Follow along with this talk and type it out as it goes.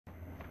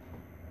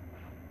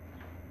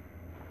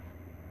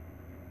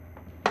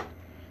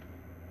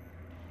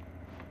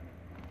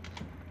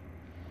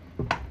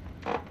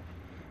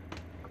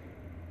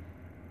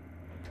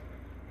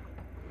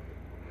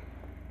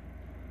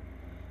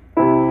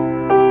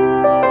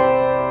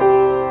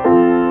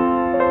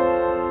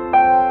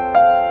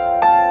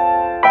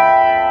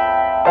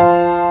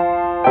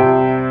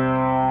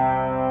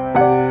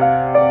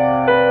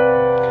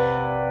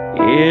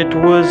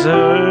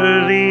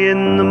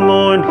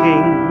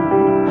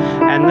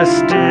and the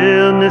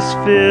stillness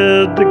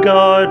filled the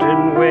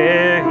garden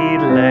where he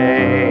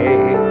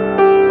lay.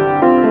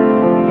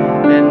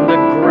 Then the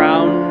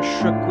ground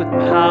shook with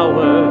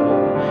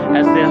power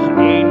as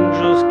the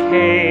angels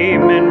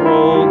came and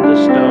rolled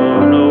the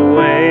stone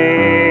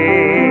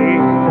away.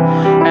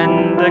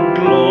 And the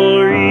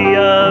glory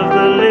of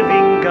the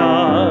living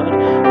God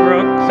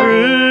broke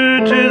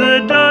through to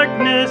the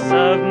darkness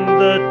of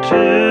the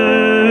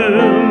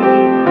tomb.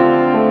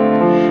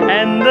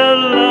 And the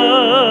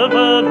love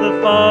of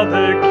the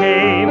Father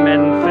came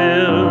and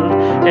filled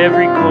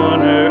every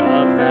corner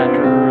of that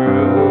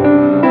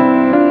room.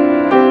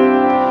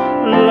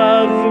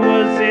 Love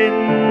was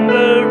in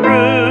the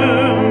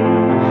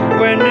room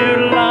where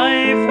new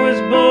life was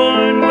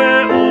born,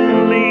 where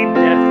only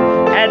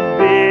death had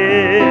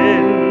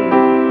been.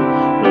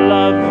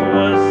 Love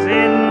was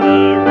in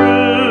the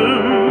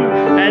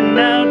room, and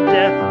now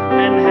death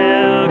and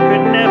hell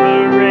could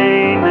never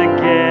reign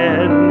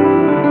again.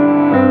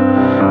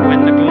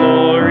 When the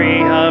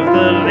glory of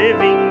the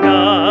living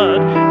God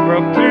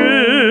broke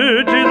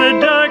through to the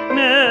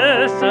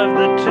darkness of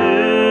the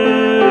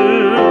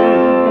tomb,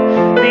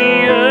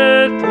 the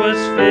earth was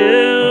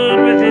filled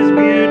with his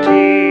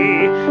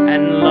beauty,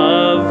 and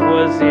love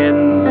was in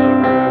the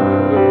room.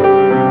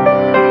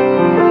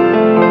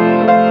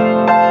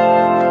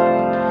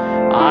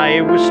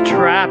 I was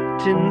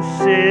trapped in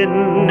sin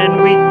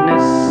and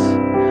weakness.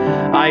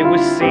 I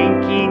was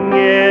sinking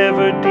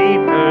ever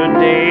deeper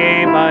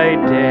day by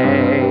day.